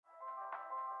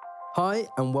Hi,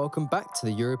 and welcome back to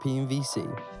the European VC,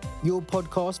 your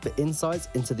podcast for insights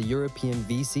into the European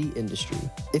VC industry.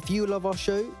 If you love our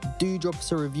show, do drop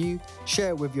us a review,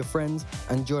 share it with your friends,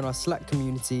 and join our Slack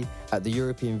community at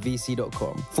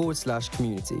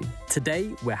theeuropeanvc.com/community.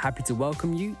 Today, we're happy to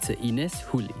welcome you to Enis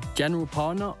Hulli, General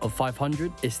Partner of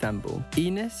 500 Istanbul.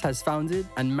 Enis has founded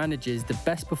and manages the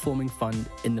best performing fund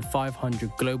in the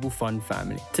 500 Global Fund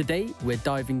family. Today, we're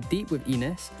diving deep with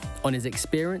Enis on his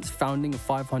experience founding a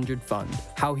 500 fund,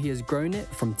 how he has grown it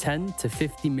from 10 to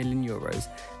 50 million euros,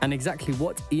 and exactly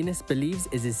what Enis believes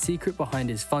is his secret behind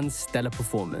his fund's stellar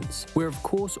performance. We're of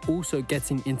course also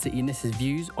getting into Enis's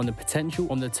views on the potential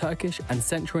on the Turkish and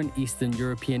Central and Eastern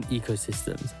European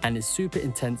ecosystems and his super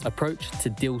intense approach to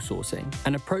deal sourcing.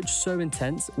 An approach so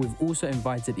intense, we've also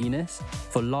invited Enis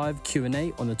for live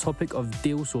Q&A on the topic of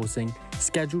deal sourcing,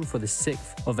 scheduled for the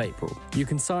 6th of April. You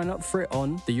can sign up for it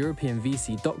on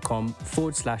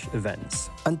theeuropeanvc.com/events.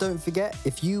 And don't forget,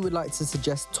 if you would like to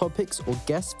suggest topics or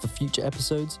guests for future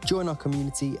episodes, join our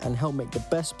community and help make the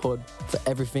best pod for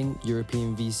everything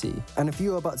European VC. And if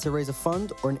you are about to raise a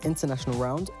fund or an international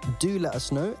round, do let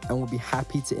us know and we'll be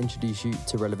happy to introduce you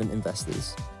to relevant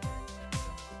investors.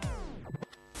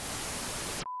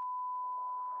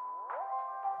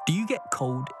 Do you get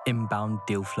cold inbound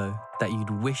deal flow that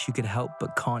you'd wish you could help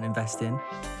but can't invest in?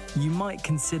 You might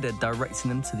consider directing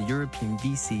them to the European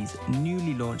VC's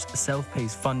newly launched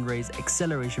self-paced fundraise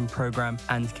acceleration program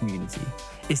and community.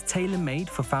 It's tailor-made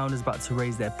for founders about to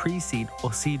raise their pre-seed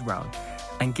or seed round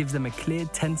and gives them a clear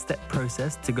 10-step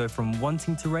process to go from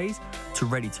wanting to raise to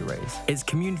ready to raise. It's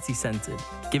community-centered,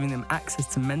 giving them access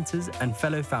to mentors and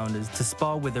fellow founders to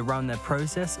spar with around their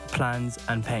process, plans,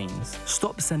 and pains.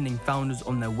 Stop sending founders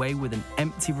on their way with an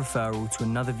empty referral to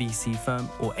another VC firm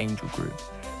or angel group.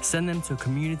 Send them to a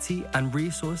community and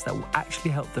resource that will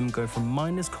actually help them go from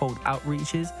mindless cold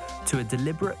outreaches to a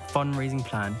deliberate fundraising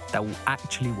plan that will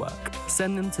actually work.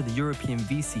 Send them to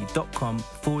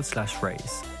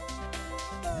theeuropeanvc.com/raise.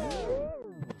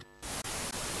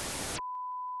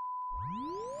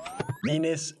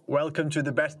 Enis, welcome to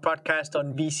the best podcast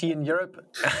on VC in Europe.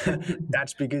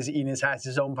 That's because Enis has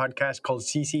his own podcast called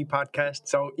CC Podcast.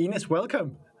 So Enis,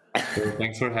 welcome. Well,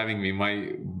 thanks for having me.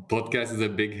 My podcast is a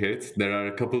big hit. There are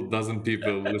a couple dozen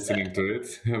people listening to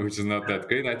it, which is not that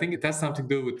great. I think it has something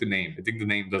to do with the name. I think the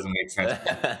name doesn't make sense.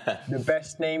 The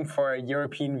best name for a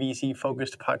European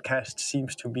VC-focused podcast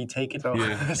seems to be taken. So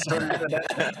Yeah. sorry for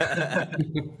that.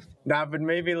 Now, but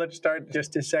maybe let's start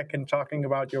just a second talking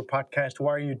about your podcast.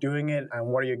 Why are you doing it and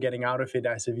what are you getting out of it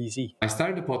as a VC? I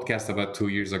started a podcast about 2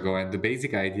 years ago, and the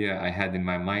basic idea I had in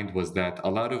my mind was that a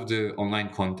lot of the online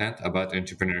content about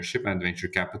entrepreneurship and venture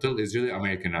capital is really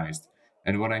Americanized.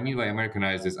 And what I mean by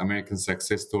Americanized is American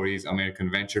success stories, American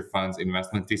venture funds,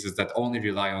 investment theses that only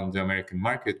rely on the American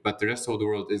market, but the rest of the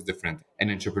world is different.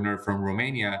 An entrepreneur from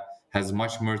Romania has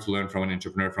much more to learn from an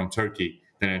entrepreneur from Turkey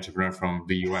than an entrepreneur from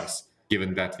the US,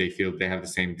 given that they feel they have the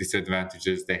same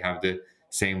disadvantages, they have the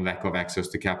same lack of access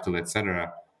to capital,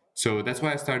 etc. So that's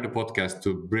why I started a podcast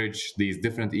to bridge these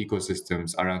different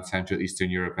ecosystems around Central Eastern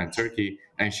Europe and Turkey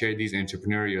and share these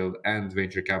entrepreneurial and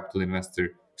venture capital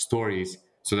investor stories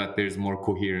so that there's more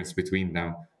coherence between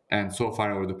them. And so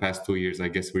far over the past 2 years, I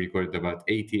guess we recorded about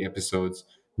 80 episodes.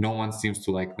 No one seems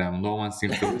to like them. No one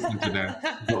seems to listen to them.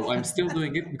 But I'm still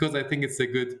doing it because I think it's a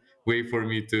good way for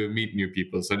me to meet new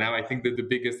people. So now I think that the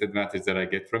biggest advantage that I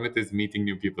get from it is meeting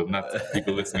new people, not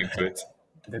people listening to it.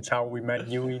 That's how we met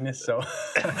you, Enis. So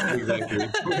Exactly.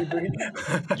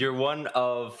 You're one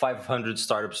of 500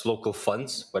 startups local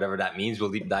funds, whatever that means.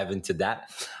 We'll deep dive into that.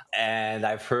 And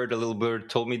I've heard a little bird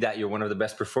told me that you're one of the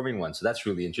best performing ones. So that's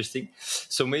really interesting.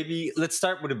 So maybe let's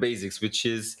start with the basics, which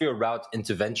is your route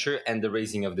into venture and the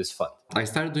raising of this fund. I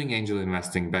started doing angel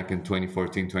investing back in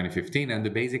 2014, 2015. And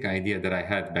the basic idea that I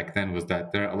had back then was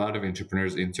that there are a lot of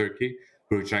entrepreneurs in Turkey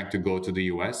who are trying to go to the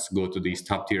US, go to these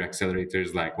top tier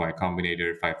accelerators like Y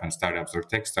Combinator, 500 Startups, or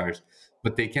Techstars,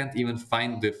 but they can't even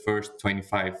find the first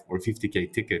 25 or 50K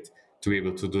ticket to be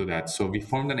able to do that. So we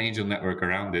formed an angel network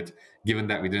around it. Given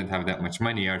that we didn't have that much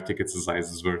money, our ticket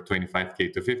sizes were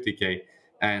 25K to 50K,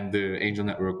 and the angel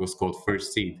network was called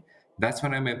First Seed. That's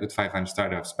when I met with 500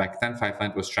 Startups. Back then,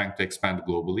 500 was trying to expand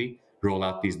globally, roll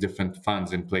out these different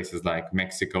funds in places like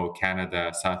Mexico,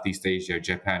 Canada, Southeast Asia,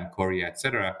 Japan, Korea,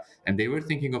 etc. And they were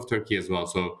thinking of Turkey as well.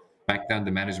 So back then,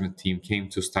 the management team came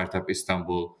to Startup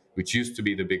Istanbul, which used to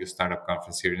be the biggest startup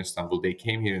conference here in Istanbul. They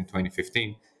came here in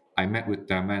 2015. I met with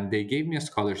them and they gave me a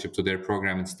scholarship to their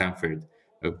program in Stanford,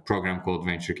 a program called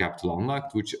Venture Capital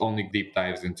Unlocked, which only deep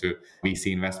dives into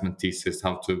VC investment thesis,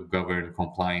 how to govern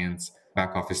compliance,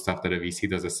 back office stuff that a VC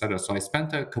does, etc. So I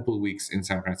spent a couple of weeks in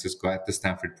San Francisco at the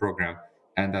Stanford program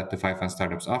and at the 500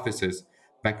 Startups offices.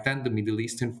 Back then, the Middle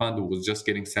Eastern fund was just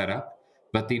getting set up,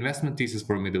 but the investment thesis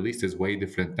for Middle East is way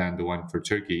different than the one for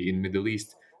Turkey. In Middle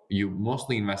East, you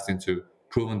mostly invest into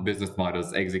proven business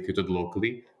models executed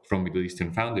locally from Middle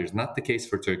Eastern founders. Not the case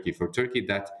for Turkey. For Turkey,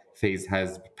 that phase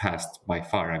has passed by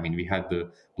far. I mean, we had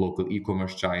the local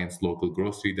e-commerce giants, local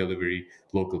grocery delivery,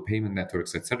 local payment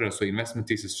networks, etc. So investment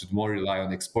thesis should more rely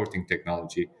on exporting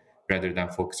technology rather than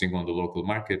focusing on the local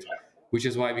market, which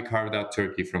is why we carved out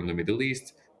Turkey from the Middle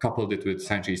East, coupled it with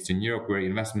Central Eastern Europe, where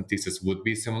investment thesis would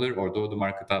be similar, although the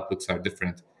market outlooks are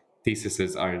different.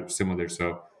 Theses are similar.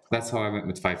 So that's how I went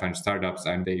with 500 Startups,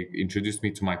 and they introduced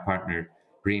me to my partner,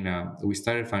 Rina. We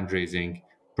started fundraising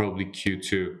probably Q2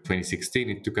 2016.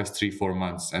 It took us 3-4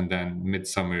 months, and then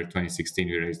midsummer 2016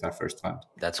 we raised our first fund.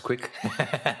 That's quick.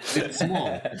 It's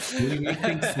small. When you make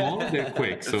things small, they're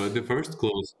quick. So the first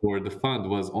close for the fund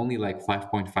was only like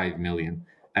 5.5 million.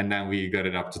 And then we got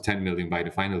it up to 10 million by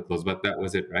the final close, but that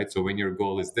was it, right? So when your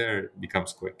goal is there, it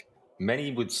becomes quick.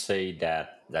 Many would say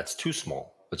that that's too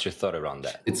small. What's your thought around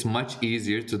that? It's much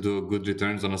easier to do good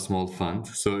returns on a small fund.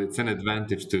 So it's an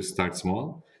advantage to start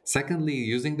small. Secondly,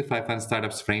 using the 500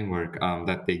 Startups framework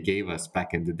that they gave us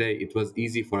back in the day, it was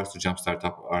easy for us to jumpstart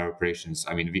up our operations.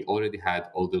 I mean, we already had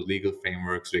all the legal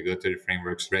frameworks, regulatory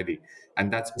frameworks ready.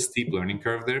 And that's a steep learning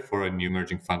curve there for a new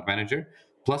emerging fund manager.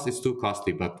 Plus, it's too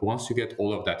costly. But once you get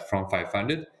all of that from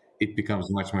 500, it becomes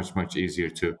much, much, much easier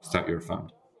to start your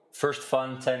fund. First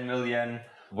fund, 10 million.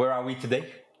 Where are we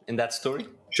today in that story?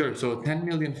 Sure. So 10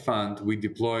 million fund, we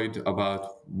deployed about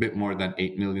a bit more than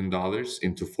 $8 million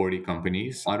into 40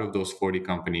 companies. Out of those 40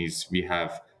 companies, we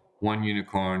have one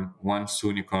unicorn, one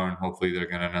soonicorn. Hopefully they're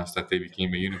going to announce that they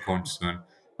became a unicorn soon.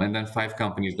 And then 5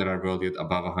 companies that are valued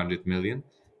above 100 million.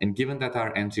 And given that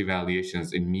our entry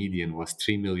valuations in median was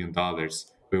 $3 million,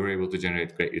 we were able to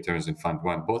generate great returns in Fund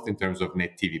 1, both in terms of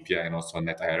net TVPI and also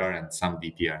net IRR and some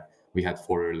DPR. We had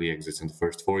 4 early exits in the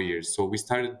first 4 years. So we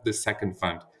started the second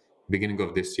fund beginning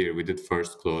of this year. We did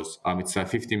first close. It's a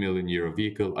 50 million euro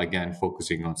vehicle, again,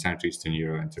 focusing on Central Eastern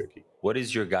Europe and Turkey. What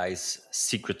is your guys'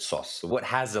 secret sauce? What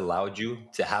has allowed you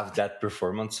to have that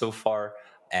performance so far?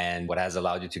 And what has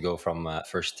allowed you to go from a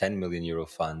first 10 million euro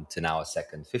fund to now a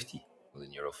second 50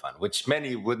 million euro fund, which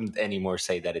many wouldn't anymore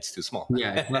say that it's too small.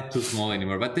 Yeah, it's not too small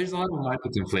anymore, but there's a lot of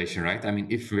market inflation, right? I mean,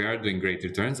 if we are doing great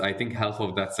returns, I think half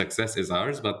of that success is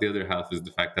ours, but the other half is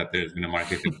the fact that there's been a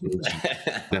market inflation,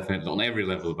 definitely on every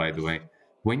level, by the way.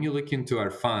 When you look into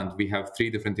our fund, we have 3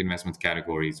 different investment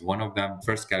categories. One of them,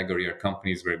 first category, are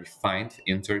companies where we find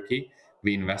in Turkey.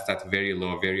 We invest at very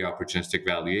low, very opportunistic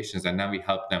valuations, and then we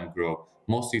help them grow,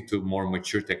 mostly to more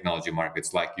mature technology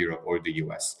markets like Europe or the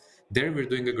US. There, we're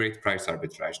doing a great price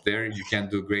arbitrage. There, you can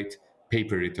do great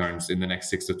paper returns in the next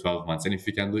 6 to 12 months. And if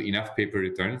you can do enough paper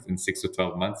returns in 6 to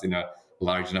 12 months in a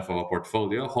large enough of a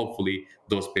portfolio, hopefully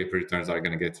those paper returns are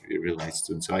going to get realized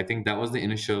soon. So I think that was the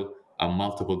initial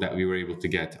multiple that we were able to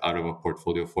get out of a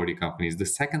portfolio of 40 companies. The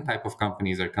second type of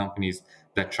companies are companies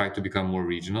that try to become more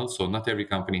regional. So not every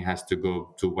company has to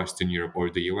go to Western Europe or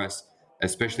the US,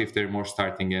 especially if they're more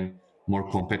starting in more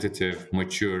competitive,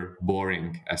 mature,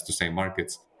 boring, as to say,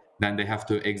 markets. Then they have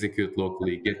to execute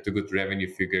locally, get to good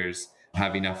revenue figures,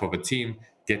 have enough of a team,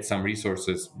 get some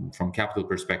resources from capital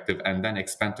perspective, and then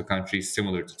expand to countries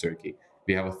similar to Turkey.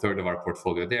 We have a third of our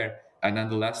portfolio there. And then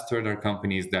the last third are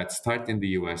companies that start in the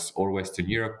US or Western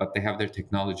Europe, but they have their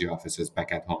technology offices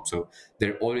back at home. So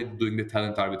they're already doing the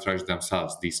talent arbitrage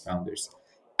themselves, these founders.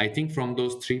 I think from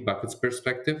those 3 buckets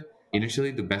perspective,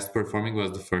 initially the best performing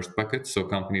was the first bucket. So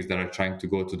companies that are trying to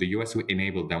go to the US, we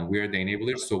enable them. We are the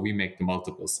enablers, so we make the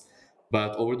multiples.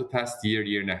 But over the past year,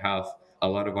 year and a half, a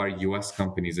lot of our US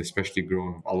companies, especially,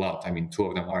 grown a lot. I mean, 2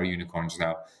 of them are unicorns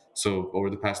now. So over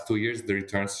the past 2 years, the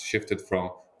returns shifted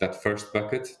from that first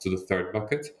bucket to the third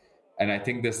bucket. And I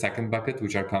think the second bucket,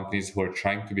 which are companies who are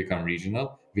trying to become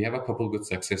regional, we have a couple good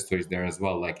success stories there as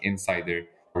well, like Insider,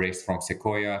 raised from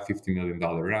Sequoia, $50 million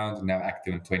round, now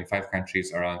active in 25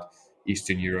 countries around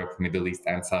Eastern Europe, Middle East,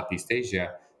 and Southeast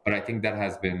Asia. But I think that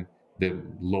has been the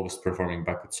lowest performing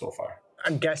bucket so far.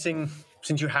 I'm guessing,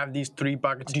 since you have these 3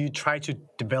 buckets, do you try to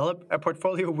develop a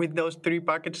portfolio with those 3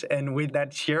 buckets and with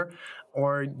that share?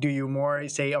 Or do you more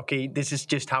say, okay, this is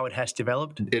just how it has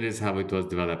developed? It is how it was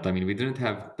developed. I mean, we didn't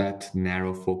have that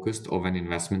narrow focused of an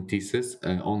investment thesis,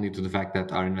 only to the fact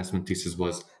that our investment thesis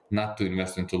was not to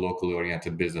invest into locally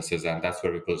oriented businesses, and that's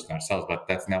where we position ourselves. But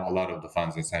that's now a lot of the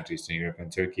funds in Central Eastern Europe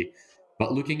and Turkey.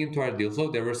 But looking into our deal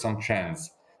flow, there were some trends.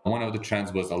 One of the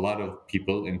trends was a lot of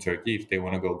people in Turkey, if they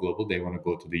want to go global, they want to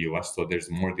go to the US. So there's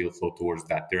more deal flow towards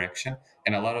that direction.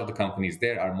 And a lot of the companies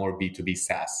there are more B2B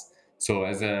SaaS. So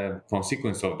as a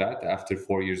consequence of that, after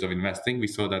 4 years of investing, we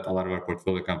saw that a lot of our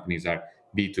portfolio companies are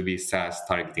B2B SaaS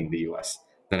targeting the US.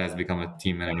 That has become a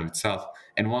team in and of itself.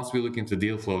 And once we look into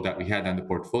deal flow that we had in the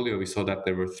portfolio, we saw that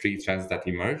there were three trends that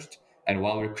emerged. And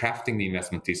while we're crafting the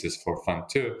investment thesis for Fund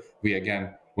 2, we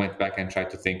again went back and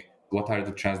tried to think, what are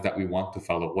the trends that we want to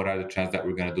follow? What are the trends that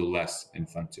we're going to do less in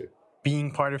Fund 2?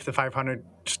 Being part of the 500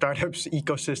 startups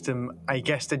ecosystem, I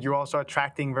guess that you're also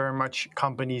attracting very much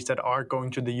companies that are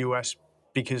going to the US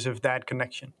because of that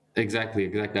connection. Exactly.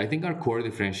 I think our core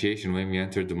differentiation when we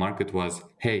entered the market was,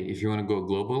 hey, if you want to go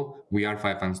global, we are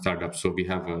 500 startups. So we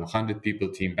have a 100 people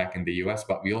team back in the US,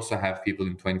 but we also have people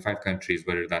in 25 countries,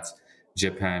 whether that's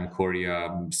Japan, Korea,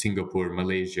 Singapore,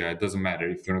 Malaysia. It doesn't matter.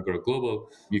 If you want to go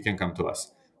global, you can come to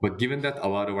us. But given that a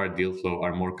lot of our deal flow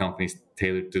are more companies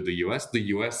tailored to the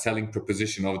US selling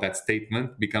proposition of that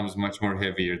statement becomes much more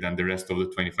heavier than the rest of the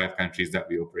 25 countries that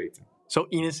we operate in. So,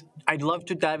 Enis, I'd love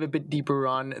to dive a bit deeper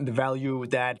on the value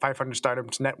that 500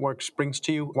 Startups Networks brings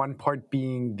to you. One part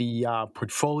being the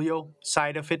portfolio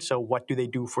side of it. So, what do they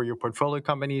do for your portfolio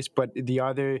companies? But the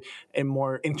other, and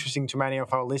more interesting to many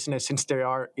of our listeners, since they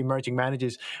are emerging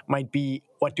managers, might be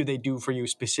what do they do for you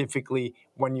specifically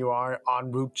when you are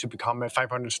en route to become a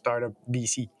 500 startup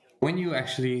VC? When you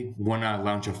actually want to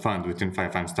launch a fund within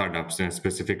 500 startups in a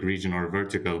specific region or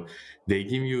vertical, they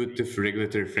give you the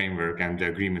regulatory framework and the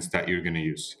agreements that you're going to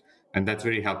use. And that's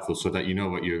very helpful so that you know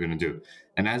what you're going to do.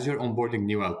 And as you're onboarding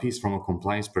new LPs from a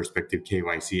compliance perspective,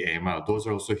 KYC, AML, those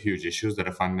are also huge issues that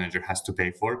a fund manager has to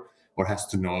pay for or has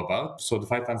to know about. So the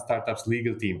 500 startups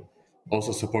legal team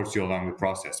also supports you along the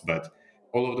process. But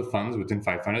all of the funds within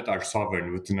 500 are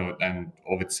sovereign within and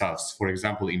of itself. For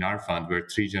example, in our fund, we're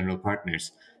three general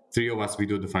partners. Three of us, we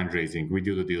do the fundraising, we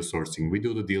do the deal sourcing, we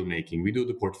do the deal making, we do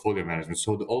the portfolio management.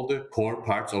 So all the core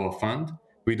parts of a fund,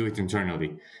 we do it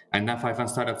internally. And now 500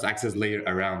 startups acts as layer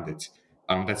around it.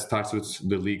 That starts with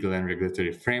the legal and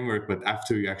regulatory framework, but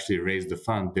after you actually raise the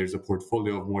fund, there's a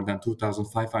portfolio of more than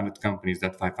 2,500 companies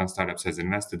that 500 startups has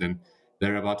invested in.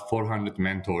 There are about 400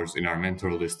 mentors in our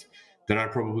mentor list. There are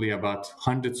probably about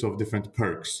hundreds of different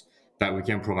perks that we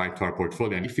can provide to our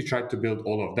portfolio. And if you try to build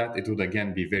all of that, it would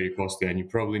again be very costly. And you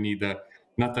probably need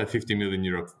not a 50 million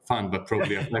euro fund, but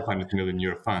probably a 500 million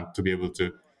euro fund to be able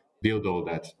to build all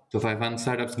that. So 500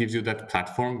 Startups gives you that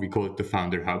platform. We call it the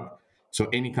Founder Hub. So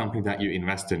any company that you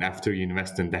invest in, after you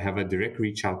invest in, they have a direct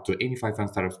reach out to any 500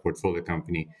 Startups portfolio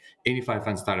company, any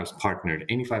 500 Startups partner,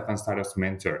 any 500 Startups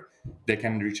mentor. They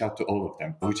can reach out to all of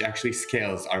them, which actually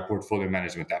scales our portfolio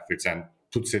management efforts and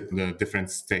puts it in a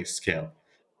different stage scale.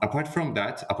 Apart from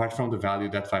that, apart from the value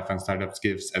that 500 Startups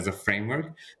gives as a framework,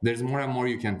 there's more and more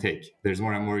you can take. There's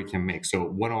more and more you can make. So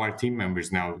one of our team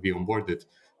members now, we onboarded,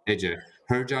 Ece,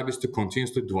 her job is to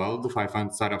continuously dwell the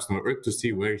 500 Startups network to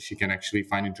see where she can actually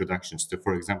find introductions to.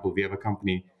 For example, we have a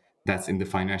company that's in the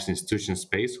financial institution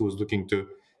space who's looking to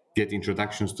get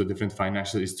introductions to different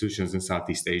financial institutions in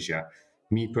Southeast Asia.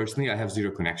 Me personally, I have zero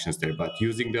connections there, but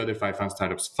using the other 500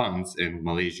 startups funds in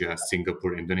Malaysia,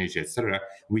 Singapore, Indonesia, etc.,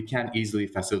 we can easily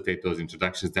facilitate those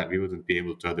introductions that we wouldn't be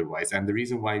able to otherwise. And the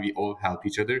reason why we all help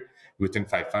each other within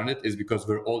 500 is because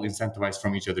we're all incentivized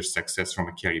from each other's success from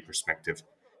a carry perspective.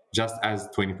 Just as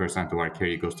 20% of our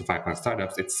carry goes to 500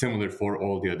 startups, it's similar for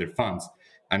all the other funds.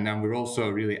 And then we're also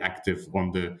really active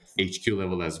on the HQ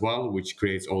level as well, which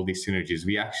creates all these synergies.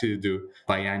 We actually do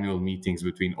biannual meetings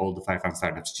between all the 500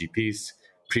 startups GPs.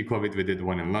 Pre-COVID, we did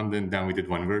one in London, then we did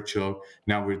one virtual.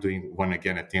 Now we're doing one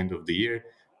again at the end of the year,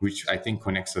 which I think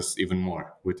connects us even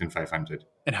more within 500.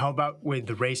 And how about with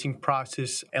the raising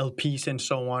process, LPs and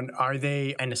so on? Are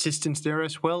they an assistance there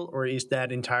as well, or is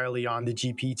that entirely on the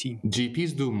GP team?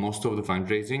 GPs do most of the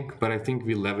fundraising, but I think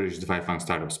we leverage the 500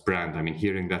 Startups brand. I mean,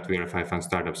 hearing that we are a 500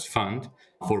 Startups fund,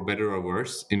 for better or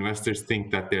worse, investors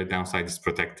think that their downside is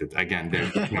protected. Again,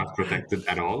 they're not protected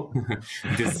at all.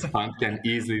 This fund can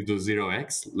easily do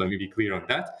 0x. Let me be clear on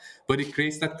that. But it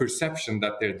creates that perception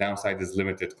that their downside is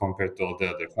limited compared to all the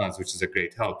other funds, which is a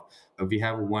great help. We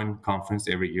have one conference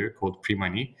every year called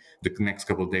Pre-Money. The next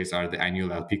couple of days are the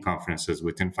annual LP conferences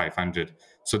within 500.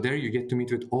 So there you get to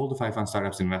meet with all the 500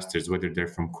 startups investors, whether they're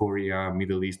from Korea,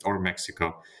 Middle East, or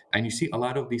Mexico. And you see a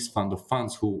lot of these fund of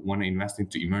funds who want to invest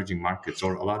into emerging markets,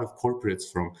 or a lot of corporates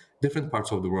from different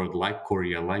parts of the world, like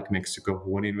Korea, like Mexico, who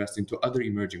want to invest into other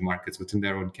emerging markets within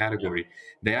their own category.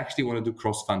 They actually want to do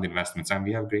cross-fund investments. And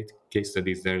we have great case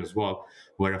studies there as well,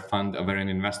 where an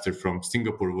investor from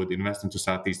Singapore would invest into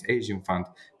Southeast Asian fund,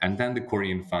 and then the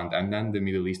Korean fund, and then the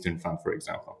Middle Eastern fund, for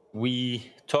example.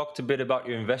 We talked a bit about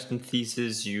your investment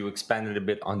thesis. You expanded a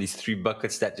bit on these three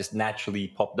buckets that just naturally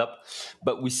popped up,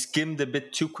 but we skimmed a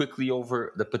bit too quickly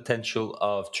over the potential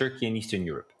of Turkey and Eastern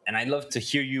Europe. And I'd love to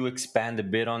hear you expand a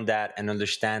bit on that and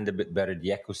understand a bit better the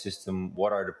ecosystem.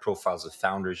 What are the profiles of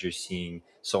founders you're seeing,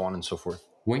 so on and so forth?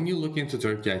 When you look into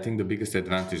Turkey, I think the biggest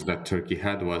advantage that Turkey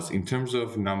had was in terms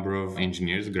of number of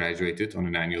engineers graduated on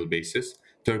an annual basis,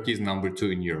 Turkey is number two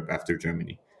in Europe after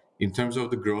Germany. In terms of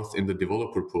the growth in the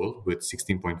developer pool with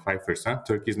 16.5%,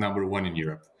 Turkey is number one in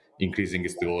Europe, increasing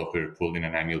its developer pool in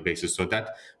an annual basis. So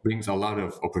that brings a lot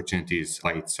of opportunities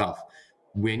by itself.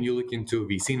 When you look into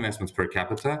VC investments per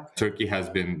capita, Turkey has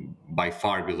been by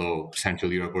far below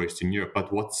Central Europe or Eastern Europe.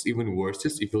 But what's even worse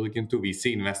is if you look into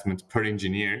VC investment per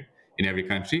engineer in every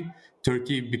country,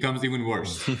 Turkey becomes even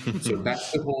worse. So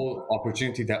that's the whole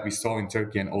opportunity that we saw in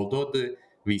Turkey. And although the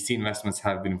VC investments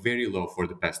have been very low for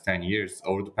the past 10 years,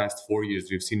 over the past 4 years,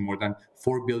 we've seen more than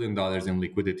 $4 billion in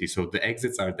liquidity. So the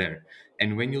exits are there.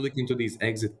 And when you look into these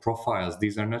exit profiles,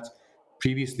 these are not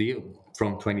previously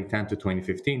from 2010 to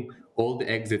 2015 all the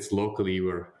exits locally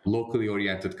were locally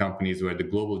oriented companies where the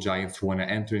global giants who want to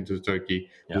enter into Turkey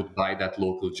would buy that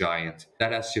local giant.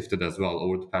 That has shifted as well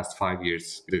over the past 5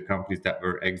 years. The companies that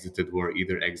were exited were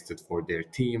either exited for their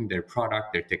team, their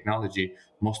product, their technology.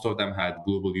 Most of them had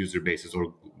global user bases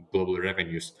or global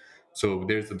revenues. So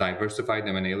there's a diversified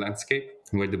M&A landscape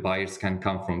where the buyers can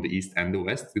come from the east and the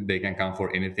west. They can come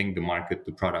for anything, the market,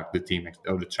 the product, the team,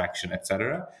 or the traction,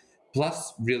 etc.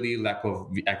 Plus really lack of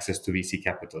access to VC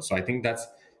capital. So I think that's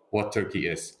what Turkey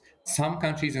is. Some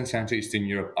countries in Central Eastern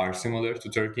Europe are similar to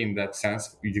Turkey in that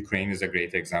sense. Ukraine is a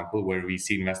great example where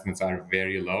VC investments are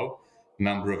very low.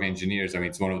 Number of engineers, I mean,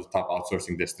 it's one of the top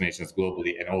outsourcing destinations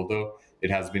globally. And although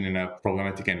it has been in a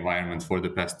problematic environment for the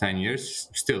past 10 years,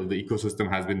 still the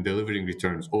ecosystem has been delivering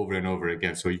returns over and over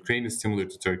again. So Ukraine is similar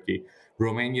to Turkey.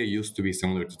 Romania used to be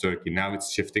similar to Turkey. Now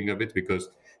it's shifting a bit because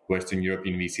Western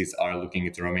European VCs are looking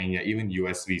at Romania. Even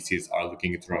US VCs are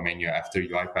looking at Romania after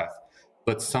UiPath.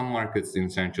 But some markets in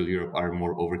Central Europe are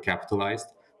more overcapitalized.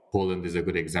 Poland is a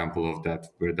good example of that,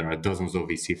 where there are dozens of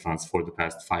VC funds for the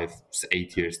past 5,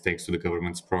 8 years, thanks to the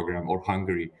government's program. Or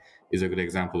Hungary is a good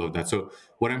example of that. So,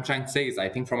 what I'm trying to say is, I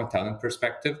think from a talent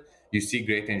perspective, you see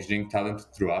great engineering talent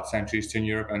throughout Central Eastern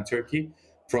Europe and Turkey.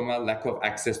 From a lack of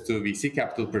access to VC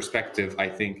capital perspective, I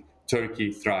think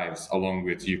Turkey thrives along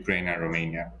with Ukraine and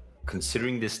Romania.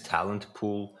 Considering this talent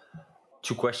pool,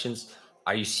 two questions.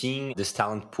 Are you seeing this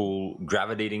talent pool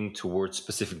gravitating towards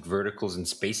specific verticals and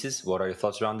spaces? What are your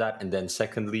thoughts around that? And then,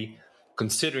 secondly,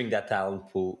 considering that talent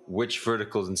pool, which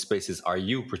verticals and spaces are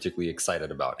you particularly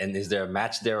excited about? And is there a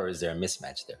match there or is there a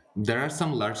mismatch there? There are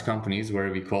some large companies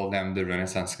where we call them the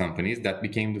Renaissance companies that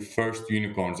became the first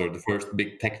unicorns or the first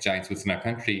big tech giants within a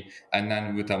country. And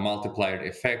then with a multiplier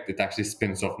effect, it actually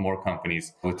spins off more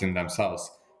companies within themselves.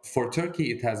 For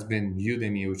Turkey, it has been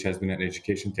Udemy, which has been an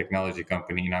education technology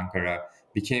company in Ankara,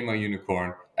 became a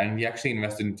unicorn. And we actually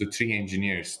invested into three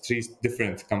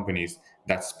different companies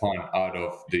that spawned out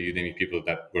of the Udemy people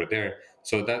that were there.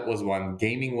 So that was one.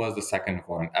 Gaming was the second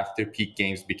one. After Peak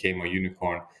Games became a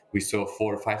unicorn, we saw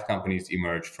 4 or 5 companies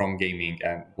emerge from gaming,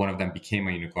 and one of them became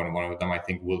a unicorn. One of them, I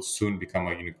think, will soon become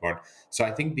a unicorn. So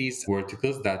I think these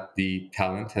verticals that the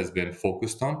talent has been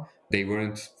focused on, they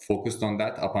weren't focused on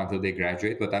that up until they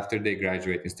graduate. But after they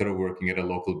graduate, instead of working at a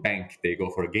local bank, they go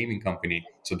for a gaming company.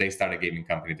 So they start a gaming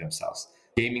company themselves.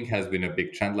 Gaming has been a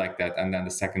big trend like that. And then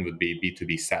the second would be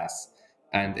B2B SaaS.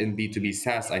 And in B2B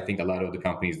SaaS, I think a lot of the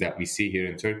companies that we see here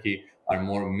in Turkey are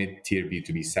more mid-tier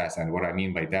B2B SaaS. And what I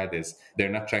mean by that is they're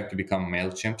not trying to become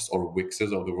MailChimps or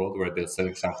Wixes of the world where they're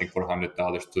selling something for $100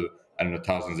 to, I don't know,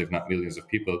 thousands, if not millions of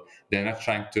people. They're not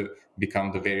trying to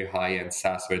become the very high-end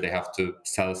SaaS where they have to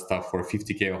sell stuff for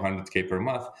 50K or 100K per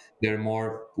month. They're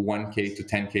more 1K to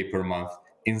 10K per month,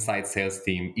 inside sales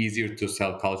team, easier to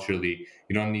sell culturally.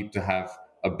 You don't need to have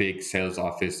a big sales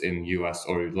office in US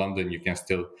or London. You can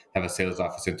still have a sales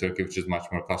office in Turkey, which is much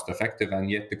more cost effective, and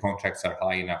yet the contracts are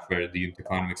high enough where the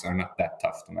economics are not that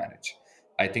tough to manage.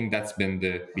 I think that's been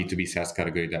the B2B SaaS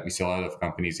category that we see a lot of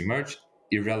companies emerge,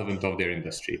 irrelevant of their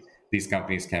industry. These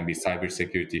companies can be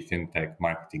cybersecurity, fintech,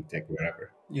 marketing tech, wherever.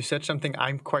 You said something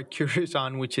I'm quite curious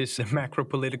on, which is the macro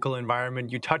political environment.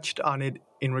 You touched on it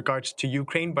in regards to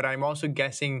Ukraine, but I'm also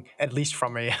guessing, at least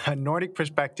from a Nordic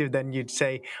perspective, then you'd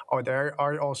say, oh, there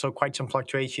are also quite some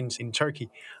fluctuations in Turkey.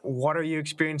 What are you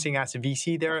experiencing as a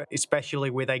VC there, especially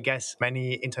with, I guess,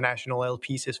 many international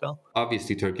LPs as well?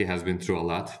 Obviously, Turkey has been through a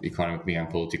lot economically and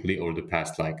politically over the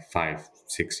past 5,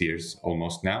 6 years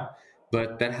almost now.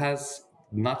 But that has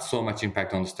not so much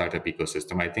impact on the startup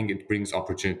ecosystem. I think it brings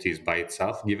opportunities by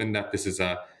itself, given that this is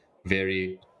a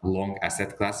very long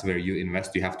asset class where you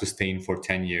invest, you have to stay in for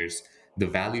 10 years. The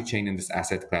value chain in this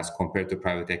asset class compared to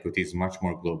private equity is much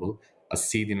more global. A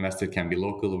seed investor can be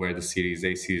local, where the Series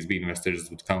A, Series B investors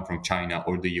would come from China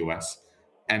or the US.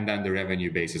 And then the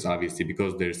revenue base is obviously,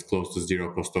 because there's close to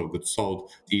zero cost of goods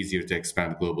sold, easier to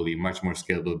expand globally, much more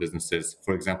scalable businesses.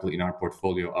 For example, in our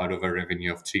portfolio, out of a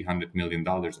revenue of $300 million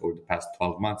over the past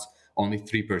 12 months, only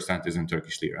 3% is in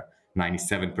Turkish lira.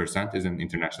 97% is in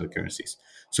international currencies.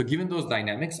 So, given those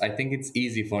dynamics, I think it's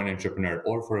easy for an entrepreneur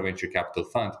or for a venture capital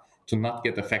fund to not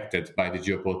get affected by the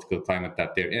geopolitical climate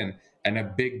that they're in. And a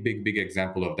big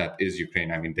example of that is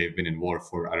Ukraine. I mean, they've been in war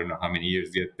for I don't know how many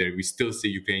years, yet there we still see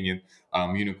Ukrainian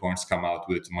unicorns come out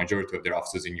with majority of their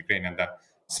offices in Ukraine and then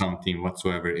some team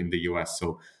whatsoever in the US.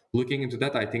 So looking into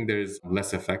that, I think there's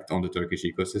less effect on the Turkish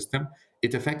ecosystem.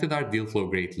 It affected our deal flow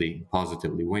greatly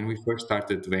positively. When we first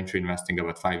started venture investing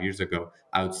about 5 years ago,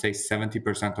 I would say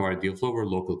 70% of our deal flow were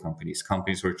local companies,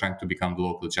 companies who are trying to become the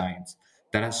local giants.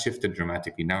 That has shifted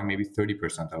dramatically. Now, maybe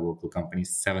 30% are local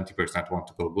companies, 70% want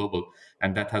to go global.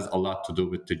 And that has a lot to do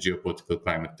with the geopolitical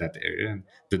climate that area and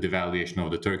the devaluation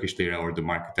of the Turkish lira or the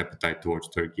market appetite towards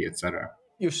Turkey, etc.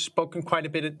 You've spoken quite a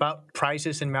bit about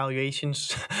prices and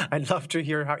valuations. I'd love to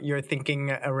hear how you're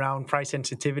thinking around price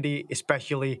sensitivity,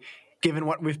 especially given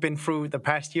what we've been through the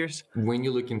past years. When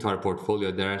you look into our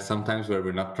portfolio, there are some times where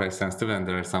we're not price sensitive and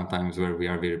there are some times where we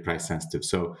are very price sensitive.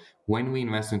 So when we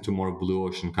invest into more blue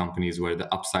ocean companies where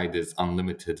the upside is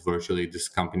unlimited, virtually this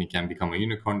company can become a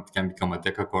unicorn, it can become a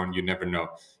decacorn, you never know.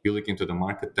 You look into the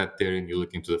market that they're in, you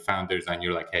look into the founders, and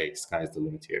you're like, hey, sky's the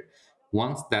limit here.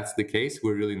 Once that's the case,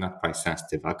 we're really not price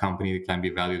sensitive. A company that can be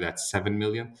valued at 7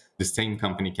 million, the same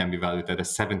company can be valued at a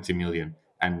 70 million,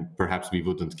 and perhaps we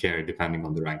wouldn't care depending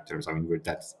on the right terms. I mean, we're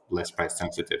that less price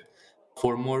sensitive.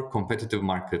 For more competitive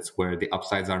markets where the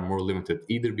upsides are more limited,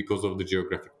 either because of the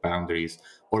geographic boundaries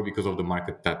or because of the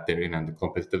market that they're in and the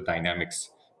competitive dynamics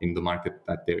in the market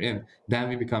that they're in, then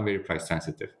we become very price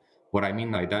sensitive. What I mean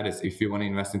by that is if you want to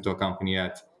invest into a company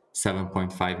at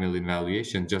 7.5 million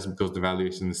valuation, just because the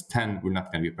valuation is 10, we're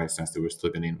not going to be price sensitive, we're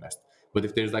still going to invest. But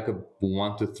if there's like a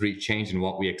 1 to 3 change in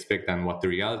what we expect and what the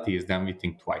reality is, then we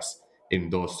think twice in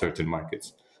those certain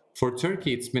markets. For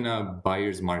Turkey, it's been a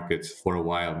buyer's market for a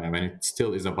while now, and it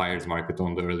still is a buyer's market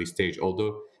on the early stage.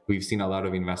 Although we've seen a lot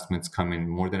of investments come in,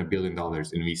 more than $1 billion in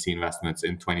VC investments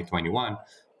in 2021,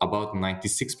 about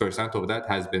 96% of that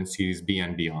has been Series B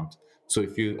and beyond. So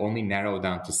if you only narrow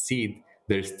down to seed,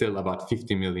 there's still about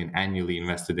 50 million annually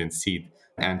invested in seed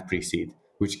and pre-seed,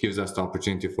 which gives us the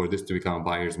opportunity for this to become a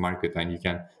buyer's market. And you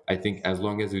can, I think, as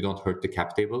long as we don't hurt the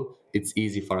cap table, it's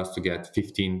easy for us to get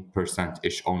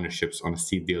 15%-ish ownerships on a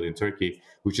seed deal in Turkey,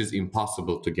 which is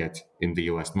impossible to get in the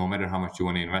US. No matter how much you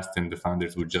want to invest in, the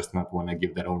founders would just not want to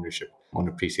give that ownership on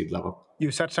a pre-seed level.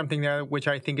 You said something there which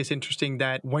I think is interesting,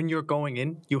 that when you're going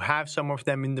in, you have some of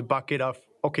them in the bucket of,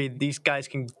 okay, these guys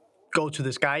can go to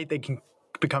the sky, they can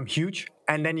become huge.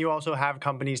 And then you also have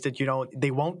companies that,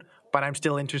 they won't, but I'm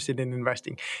still interested in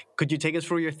investing. Could you take us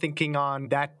through your thinking on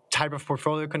that type of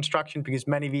portfolio construction? Because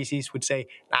many VCs would say,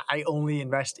 I only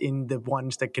invest in the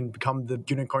ones that can become the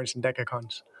unicorns and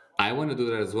decacorns. I want to do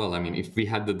that as well. I mean, if we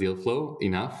had the deal flow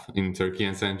enough in Turkey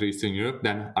and Central Eastern Europe,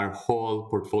 then our whole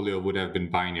portfolio would have been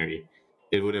binary.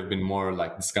 It would have been more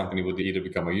like this company would either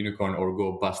become a unicorn or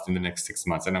go bust in the next 6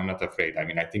 months. And I'm not afraid. I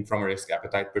mean, I think from a risk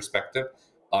appetite perspective,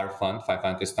 our fund,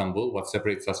 500 Istanbul, what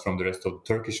separates us from the rest of the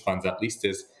Turkish funds at least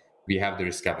is we have the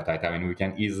risk appetite. I mean, we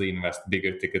can easily invest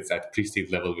bigger tickets at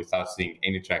pre-seed level without seeing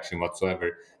any traction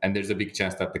whatsoever. And there's a big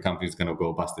chance that the company is going to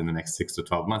go bust in the next 6 to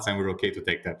 12 months, and we're okay to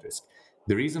take that risk.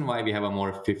 The reason why we have a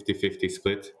more 50-50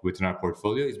 split within our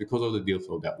portfolio is because of the deal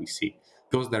flow that we see.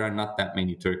 Because there are not that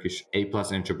many Turkish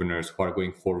A-plus entrepreneurs who are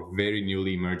going for very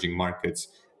newly emerging markets,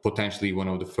 potentially one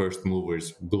of the first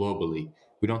movers globally.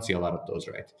 We don't see a lot of those,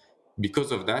 right?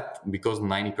 Because of that, because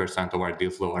 90% of our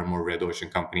deal flow are more red ocean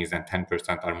companies and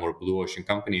 10% are more blue ocean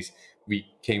companies, we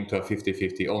came to a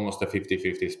 50-50, almost a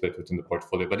 50-50 split within the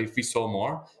portfolio. But if we saw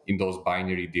more in those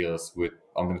binary deals with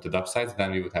unlimited upsides,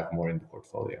 then we would have more in the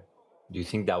portfolio. Do you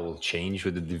think that will change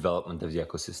with the development of the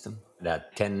ecosystem?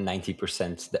 That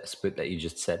 10-90% that split that you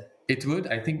just said? It would.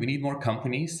 I think we need more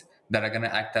companies that are going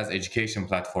to act as education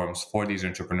platforms for these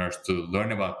entrepreneurs to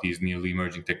learn about these newly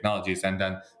emerging technologies and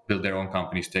then build their own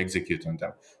companies to execute on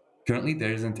them. Currently,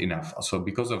 there isn't enough. So,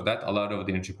 because of that, a lot of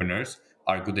the entrepreneurs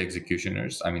are good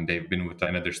executioners. I mean, they've been with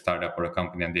another startup or a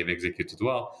company and they've executed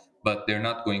well, but they're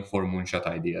not going for moonshot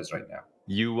ideas right now.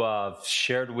 You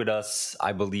shared with us,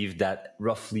 I believe, that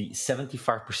roughly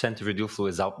 75% of your deal flow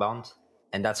is outbound.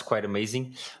 And that's quite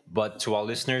amazing. But to our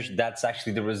listeners, that's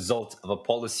actually the result of a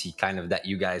policy kind of that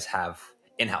you guys have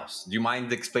in-house. Do you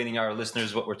mind explaining our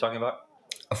listeners what we're talking about?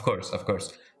 Of course, of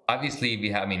course. Obviously,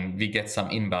 we get some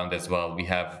inbound as well. We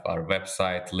have our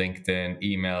website, LinkedIn,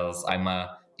 emails. I'm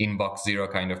a inbox zero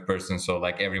kind of person, so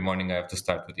like every morning I have to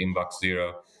start with inbox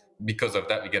zero. Because of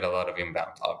that, we get a lot of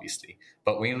inbound, obviously.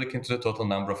 But when you look into the total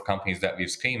number of companies that we've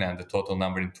screened and the total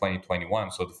number in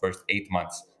 2021, so the first 8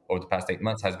 months or the past 8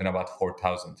 months has been about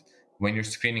 4,000. When you're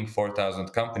screening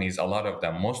 4,000 companies, a lot of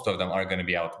them, most of them are going to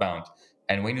be outbound.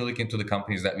 And when you look into the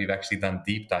companies that we've actually done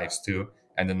deep dives to,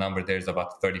 and the number there is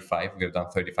about 35. We've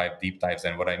done 35 deep dives.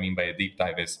 And what I mean by a deep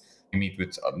dive is we meet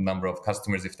with a number of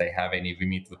customers if they have any. We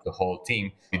meet with the whole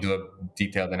team. We do a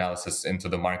detailed analysis into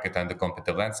the market and the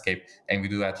competitive landscape. And we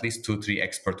do at least 2-3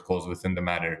 expert calls within the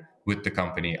matter with the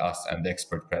company, us, and the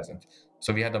expert present.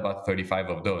 So we had about 35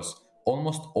 of those.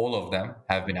 Almost all of them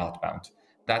have been outbound.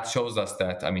 That shows us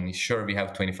that, I mean, sure, we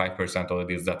have 25% of the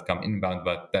deals that come inbound,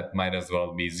 but that might as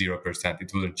well be 0%.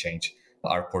 It wouldn't change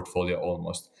our portfolio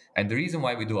almost. And the reason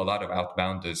why we do a lot of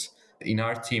outbound is in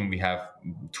our team, we have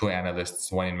 2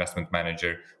 analysts, 1 investment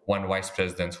manager, 1 vice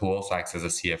president who also acts as a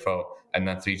CFO, and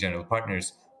then 3 general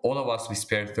partners. All of us, we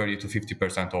spare 30 to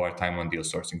 50% of our time on deal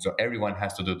sourcing. So everyone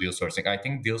has to do deal sourcing. I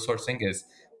think deal sourcing is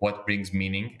what brings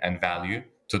meaning and value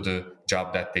to the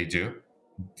job that they do,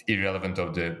 irrelevant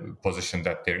of the position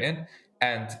that they're in.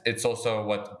 And it's also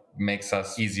what makes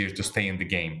us easier to stay in the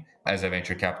game as a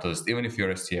venture capitalist. Even if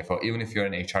you're a CFO, even if you're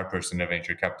an HR person in a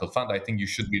venture capital fund, I think you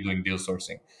should be doing deal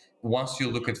sourcing. Once you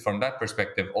look at it from that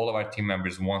perspective, all of our team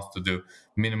members want to do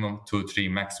minimum 2, 3,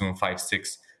 maximum 5,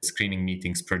 6 screening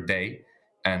meetings per day.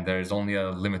 And there's only a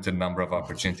limited number of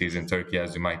opportunities in Turkey,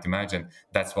 as you might imagine.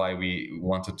 That's why we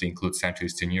wanted to include Central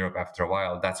Eastern Europe after a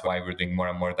while. That's why we're doing more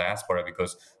and more diaspora,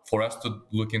 because for us to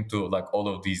look into like all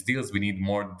of these deals, we need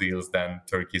more deals than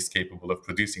Turkey is capable of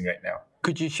producing right now.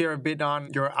 Could you share a bit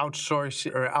on your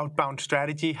outsource or outbound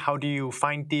strategy? How do you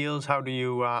find deals? How do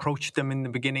you approach them in the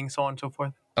beginning, so on and so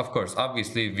forth? Of course,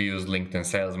 obviously, we use LinkedIn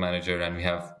Sales Manager and we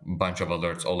have a bunch of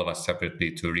alerts, all of us separately,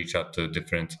 to reach out to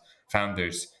different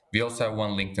founders. We also have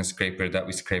one LinkedIn scraper that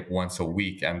we scrape once a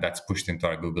week, and that's pushed into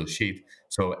our Google Sheet.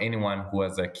 So anyone who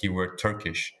has a keyword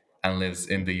Turkish and lives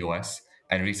in the US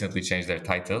and recently changed their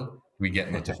title, we get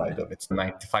notified of it.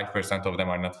 95% of them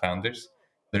are not founders.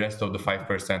 The rest of the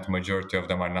 5%, majority of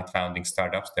them are not founding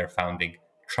startups. They're founding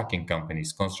trucking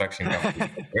companies, construction companies.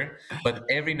 But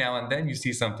every now and then you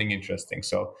see something interesting.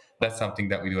 So that's something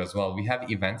that we do as well. We have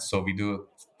events. So we do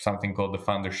something called the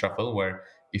Founder Shuffle, where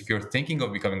if you're thinking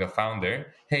of becoming a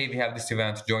founder, hey, we have this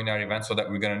event, join our event, so that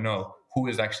we're going to know who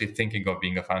is actually thinking of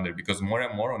being a founder. Because more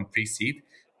and more on pre-seed,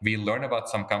 we learn about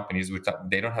some companies which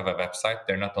they don't have a website,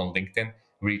 they're not on LinkedIn.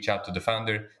 We reach out to the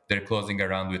founder, they're closing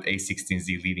around with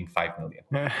A16Z leading 5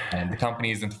 million. And the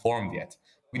company isn't formed yet.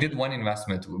 We did one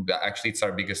investment, actually it's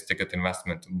our biggest ticket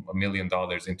investment, $1 million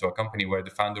into a company where the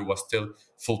founder was still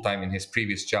full-time in his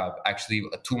previous job. Actually,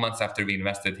 2 months after we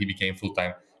invested, he became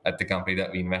full-time at the company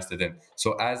that we invested in.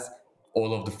 So as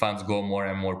all of the funds go more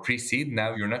and more pre-seed,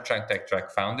 now you're not trying to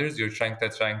attract founders, you're trying to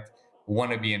attract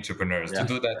wannabe entrepreneurs. To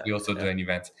do that, we also do an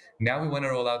event. Now we want to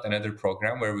roll out another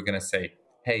program where we're going to say,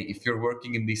 hey, if you're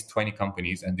working in these 20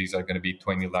 companies, and these are going to be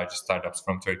 20 largest startups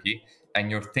from Turkey, and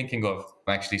you're thinking of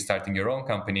actually starting your own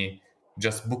company,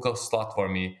 just book a slot for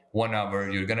me, 1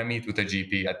 hour. You're going to meet with a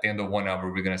GP. At the end of 1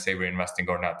 hour, we're going to say we're investing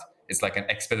or not. It's like an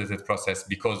expedited process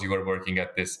because you are working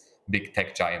at this big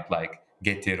tech giant like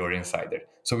Getir or Insider.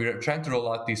 So we're trying to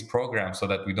roll out these programs so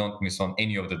that we don't miss on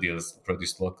any of the deals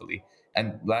produced locally.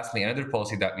 And lastly, another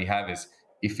policy that we have is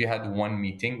if you had one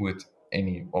meeting with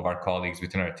any of our colleagues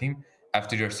within our team,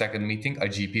 after your second meeting, a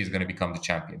GP is going to become the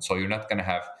champion. So you're not going to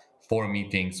have 4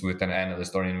 meetings with an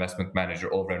analyst or an investment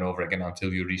manager over and over again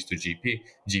until you reach the GP.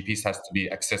 GPs has to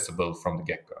be accessible from the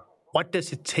get-go. What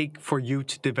does it take for you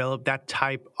to develop that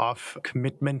type of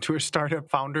commitment to a startup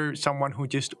founder, someone who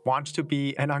just wants to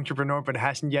be an entrepreneur but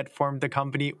hasn't yet formed the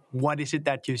company? What is it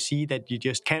that you see that you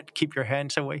just can't keep your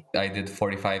hands away? I did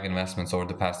 45 investments over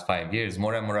the past 5 years.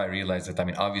 More and more I realized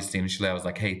that, obviously initially I was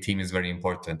like, hey, team is very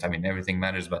important. Everything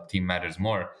matters, but team matters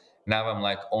more. Now I'm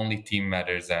like, only team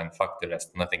matters and fuck the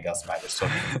rest, nothing else matters. So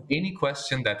any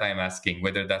question that I'm asking,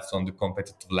 whether that's on the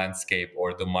competitive landscape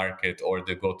or the market or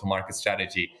the go-to-market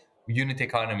strategy, unit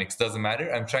economics, doesn't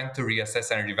matter. I'm trying to reassess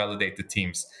and revalidate the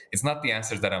teams. It's not the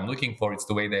answers that I'm looking for, it's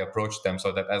the way they approach them,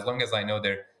 so that as long as I know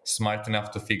they're smart enough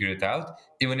to figure it out,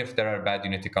 even if there are bad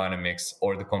unit economics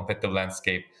or the competitive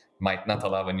landscape might not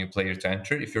allow a new player to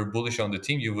enter, if you're bullish on the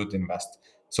team, you would invest.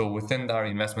 So within our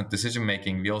investment decision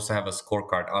making, we also have a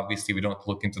scorecard. Obviously, we don't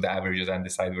look into the averages and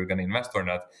decide we're going to invest or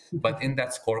not. But in that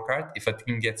scorecard, if a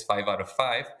team gets 5 out of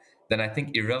 5, then I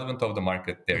think irrelevant of the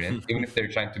market they're in, even if they're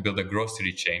trying to build a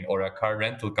grocery chain or a car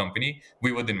rental company,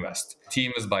 we would invest.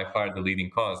 Team is by far the leading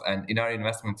cause. And in our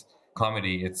investment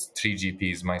committee, it's three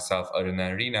GPs, myself, Arun,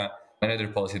 and Arena. Another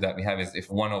policy that we have is if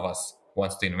one of us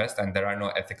wants to invest and there are no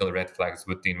ethical red flags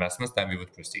with the investments, then we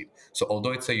would proceed. So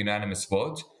although it's a unanimous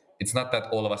vote, it's not that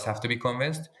all of us have to be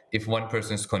convinced. If one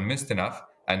person is convinced enough,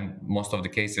 and most of the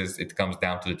cases it comes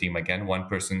down to the team again, one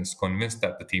person is convinced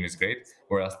that the team is great,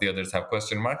 whereas the others have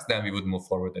question marks, then we would move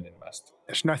forward and invest.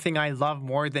 There's nothing I love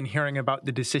more than hearing about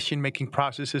the decision-making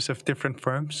processes of different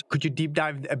firms. Could you deep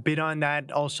dive a bit on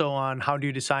that, also on how do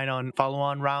you decide on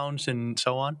follow-on rounds and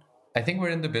so on? I think we're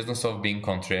in the business of being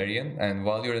contrarian. And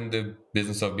while you're in the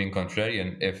business of being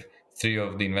contrarian, if three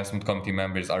of the investment committee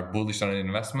members are bullish on an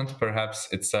investment, perhaps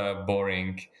it's a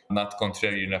boring, not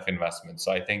contrarian enough investment.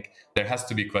 So I think there has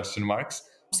to be question marks.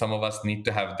 Some of us need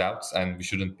to have doubts, and we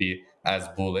shouldn't be as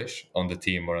bullish on the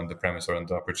team or on the premise or on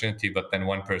the opportunity, but then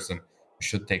one person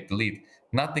should take the lead.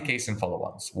 Not the case in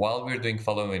follow-ons. While we're doing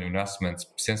follow-on investments,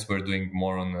 since we're doing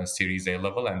more on a Series A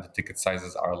level and the ticket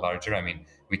sizes are larger, I mean,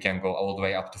 we can go all the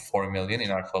way up to 4 million in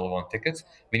our follow-on tickets.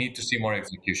 We need to see more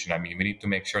execution. I mean, we need to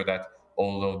make sure that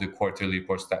all of the quarterly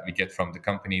reports that we get from the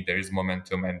company, there is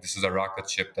momentum and this is a rocket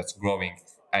ship that's growing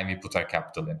and we put our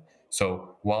capital in.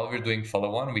 So while we're doing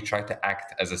follow-on, we try to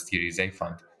act as a Series A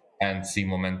fund and see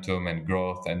momentum and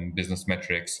growth and business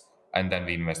metrics, and then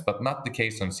we invest. But not the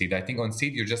case on seed. I think on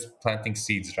seed, you're just planting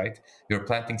seeds, right? You're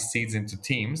planting seeds into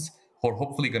teams who are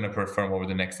hopefully going to perform over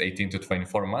the next 18 to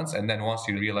 24 months. And then once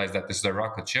you realize that this is a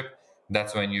rocket ship,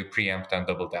 that's when you preempt and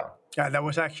double down. Yeah, that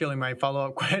was actually my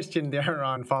follow-up question there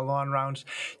on follow-on rounds.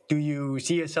 Do you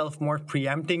see yourself more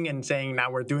preempting and saying,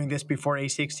 now we're doing this before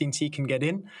A16C can get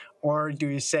in? Or do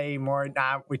you say more,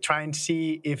 we try and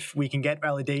see if we can get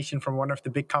validation from one of the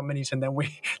big companies and then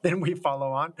we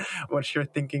follow on? What's your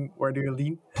thinking? Where do you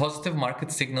lean? Positive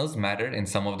market signals matter in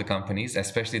some of the companies,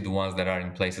 especially the ones that are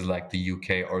in places like the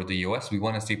UK or the US. We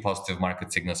want to see positive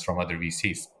market signals from other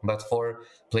VCs. But for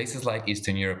places like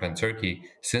Eastern Europe and Turkey,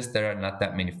 since there are not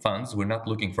that many funds, we're not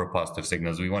looking for positive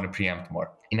signals. We want to preempt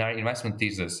more. In our investment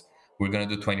thesis, we're going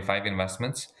to do 25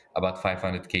 investments, about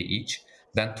 500K each.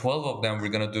 Then 12 of them, we're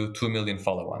going to do 2 million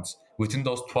follow-ons. Within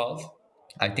those 12,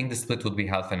 I think the split would be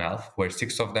half and half, where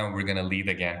 6 of them we're going to lead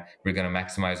again. We're going to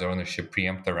maximize our ownership,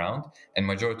 preempt around. And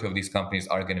majority of these companies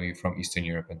are going to be from Eastern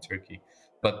Europe and Turkey.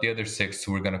 But the other 6,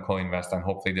 we're going to co-invest, and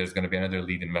hopefully there's going to be another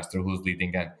lead investor who's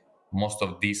leading. And most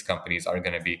of these companies are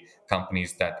going to be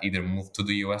companies that either moved to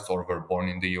the US or were born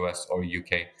in the US or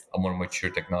UK, a more mature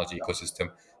technology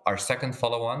ecosystem. Our second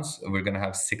follow-ons, we're going to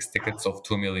have 6 tickets of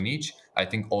 2 million each. I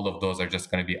think all of those are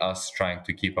just going to be us trying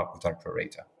to keep up with our pro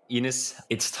rata. Enis,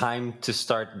 it's time to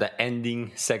start the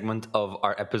ending segment of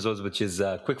our episodes, which is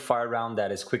a quick fire round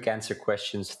that is quick answer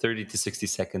questions, 30 to 60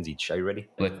 seconds each. Are you ready?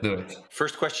 Let's do it.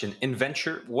 First question. In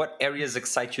venture, what areas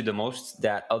excite you the most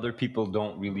that other people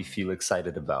don't really feel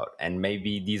excited about? And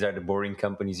maybe these are the boring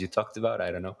companies you talked about.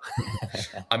 I don't know.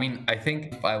 I mean, I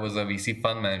think if I was a VC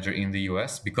fund manager in the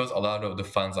US, because a lot of the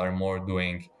funds are more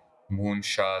doing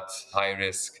moonshot, high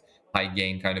risk, high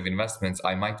gain kind of investments,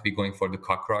 I might be going for the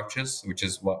cockroaches, which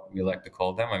is what we like to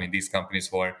call them. I mean, these companies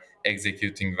who are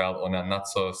executing well on a not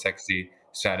so sexy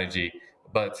strategy.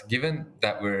 But given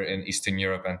that we're in Eastern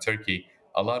Europe and Turkey,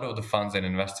 a lot of the funds and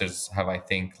investors have, I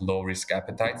think, low risk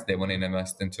appetites. They want to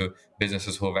invest into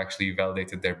businesses who have actually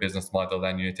validated their business model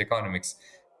and unit economics.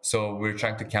 So we're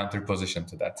trying to counter position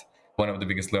to that. One of the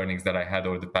biggest learnings that I had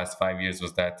over the past 5 years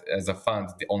was that as a fund,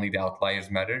 only the outliers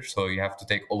matter. So you have to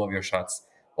take all of your shots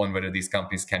on whether these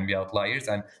companies can be outliers.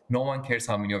 And no one cares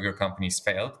how many of your companies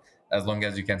failed, as long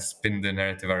as you can spin the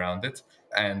narrative around it.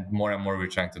 And more we're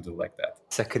trying to do like that.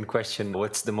 Second question.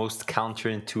 What's the most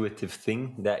counterintuitive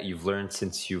thing that you've learned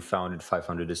since you founded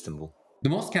 500 Istanbul? The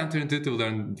most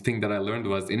counterintuitive thing that I learned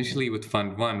was initially with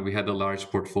Fund 1, we had a large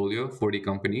portfolio, 40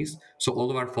 companies. So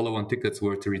all of our follow-on tickets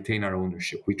were to retain our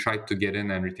ownership. We tried to get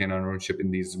in and retain our ownership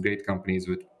in these great companies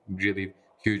with really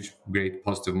huge, great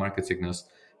positive market signals.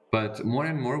 But more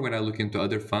and more, when I look into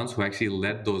other funds who actually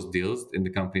led those deals in the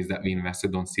companies that we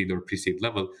invested on seed or pre-seed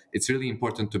level, it's really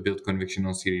important to build conviction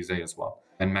on Series A as well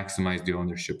and maximize the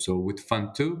ownership. So with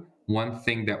Fund 2, one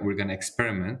thing that we're going to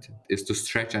experiment is to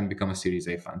stretch and become a Series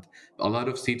A fund. A lot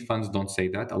of seed funds don't say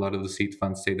that. A lot of the seed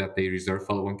funds say that they reserve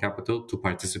follow-on capital to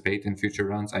participate in future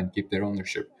rounds and keep their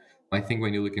ownership. I think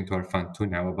when you look into our Fund 2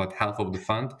 now, about half of the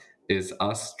fund is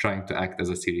us trying to act as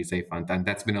a Series A fund. And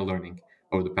that's been a learning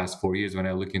over the past 4 years when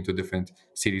I look into different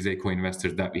Series A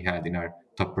co-investors that we had in our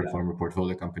top performer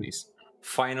portfolio companies.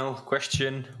 Final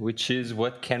question, which is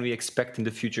what can we expect in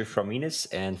the future from Enis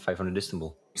and 500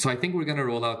 Istanbul? So I think we're going to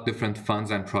roll out different funds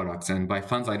and products. And by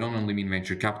funds, I don't only mean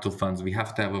venture capital funds. We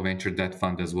have to have a venture debt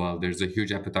fund as well. There's a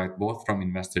huge appetite both from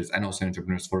investors and also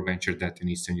entrepreneurs for venture debt in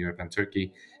Eastern Europe and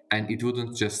Turkey. And it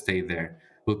wouldn't just stay there.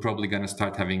 We're probably going to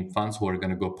start having funds who are going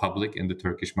to go public in the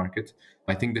Turkish market.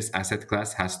 I think this asset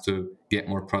class has to get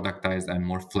more productized and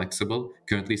more flexible.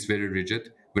 Currently, it's very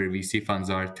rigid, where VC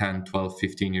funds are 10, 12,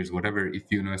 15 years, whatever. If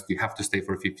you invest, you have to stay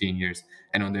for 15 years.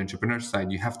 And on the entrepreneur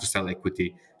side, you have to sell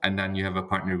equity. And then you have a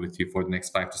partner with you for the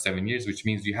next 5 to 7 years, which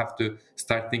means you have to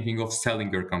start thinking of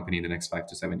selling your company in the next 5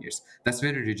 to 7 years. That's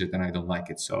very rigid and I don't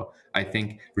like it. So I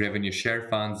think revenue share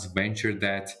funds, venture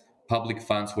debt, public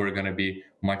funds who are going to be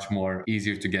much more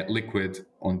easier to get liquid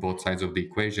on both sides of the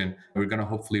equation. We're going to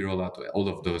hopefully roll out all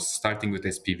of those, starting with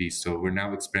SPVs. So we're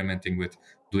now experimenting with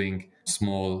doing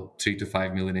small 3 to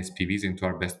 5 million SPVs into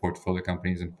our best portfolio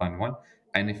companies in Fund 1.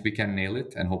 And if we can nail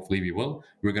it, and hopefully we will,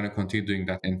 we're going to continue doing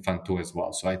that in Fund 2 as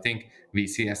well. So I think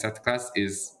VC asset class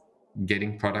is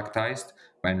getting productized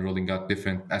and rolling out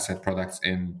different asset products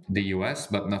in the US,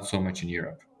 but not so much in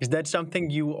Europe. Is that something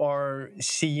you are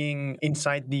seeing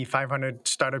inside the 500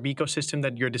 startup ecosystem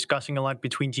that you're discussing a lot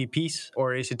between GPs?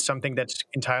 Or is it something that's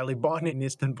entirely born in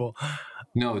Istanbul?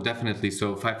 No, definitely.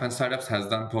 So 500 Startups has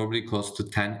done probably close to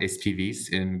 10 SPVs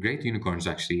in great unicorns,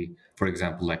 actually. For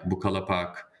example, like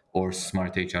Bukalapak or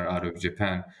Smart HR out of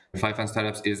Japan. 500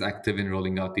 Startups is active in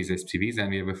rolling out these SPVs, and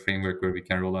we have a framework where we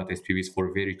can roll out SPVs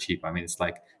for very cheap. I mean, it's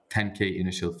like 10K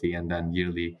initial fee, and then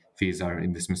yearly fees are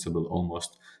indismissible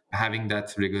almost. Having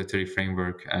that regulatory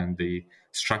framework and the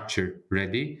structure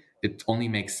ready, it only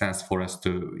makes sense for us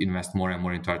to invest more and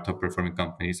more into our top performing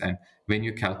companies. And when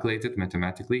you calculate it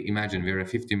mathematically, imagine we're a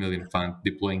 50 million fund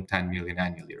deploying 10 million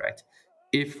annually, right?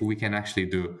 If we can actually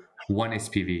do one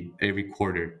SPV every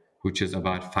quarter, which is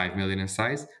about 5 million in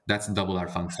size, that's double our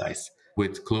fund size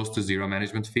with close to zero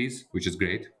management fees, which is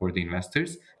great for the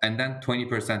investors, and then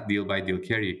 20% deal by deal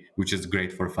carry, which is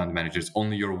great for fund managers.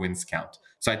 Only your wins count.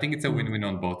 So I think it's a win-win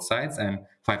on both sides. And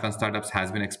 500 Startups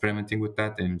has been experimenting with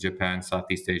that in Japan,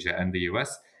 Southeast Asia, and the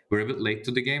US. We're a bit late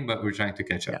to the game, but we're trying to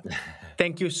catch up. Yeah.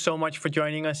 Thank you so much for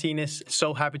joining us, Enis.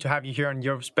 So happy to have you here on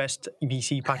Europe's Best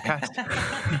VC podcast.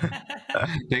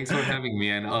 Thanks for having me,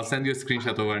 and I'll send you a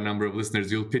screenshot of our number of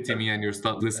listeners. You'll pity me and you'll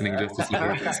start listening just to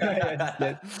support us.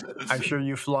 I'm sure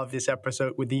you've loved this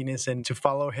episode with Enis, and to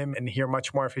follow him and hear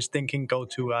much more of his thinking, go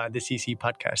to the CC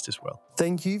podcast as well.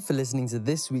 Thank you for listening to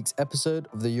this week's episode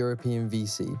of the European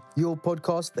VC, your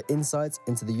podcast for insights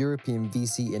into the European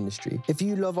VC industry. If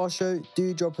you love our show,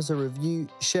 do drop us a review,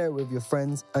 share it with your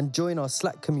friends, and join our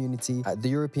Slack community at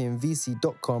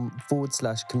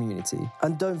theeuropeanvc.com/community.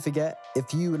 And don't forget,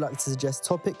 if you would like to suggest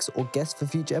topics or guests for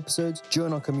future episodes,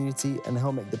 join our community and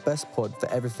help make the best pod for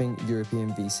everything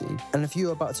European VC. And if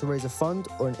you're about to raise a fund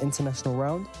or an international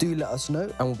round, do let us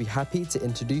know and we'll be happy to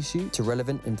introduce you to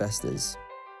relevant investors.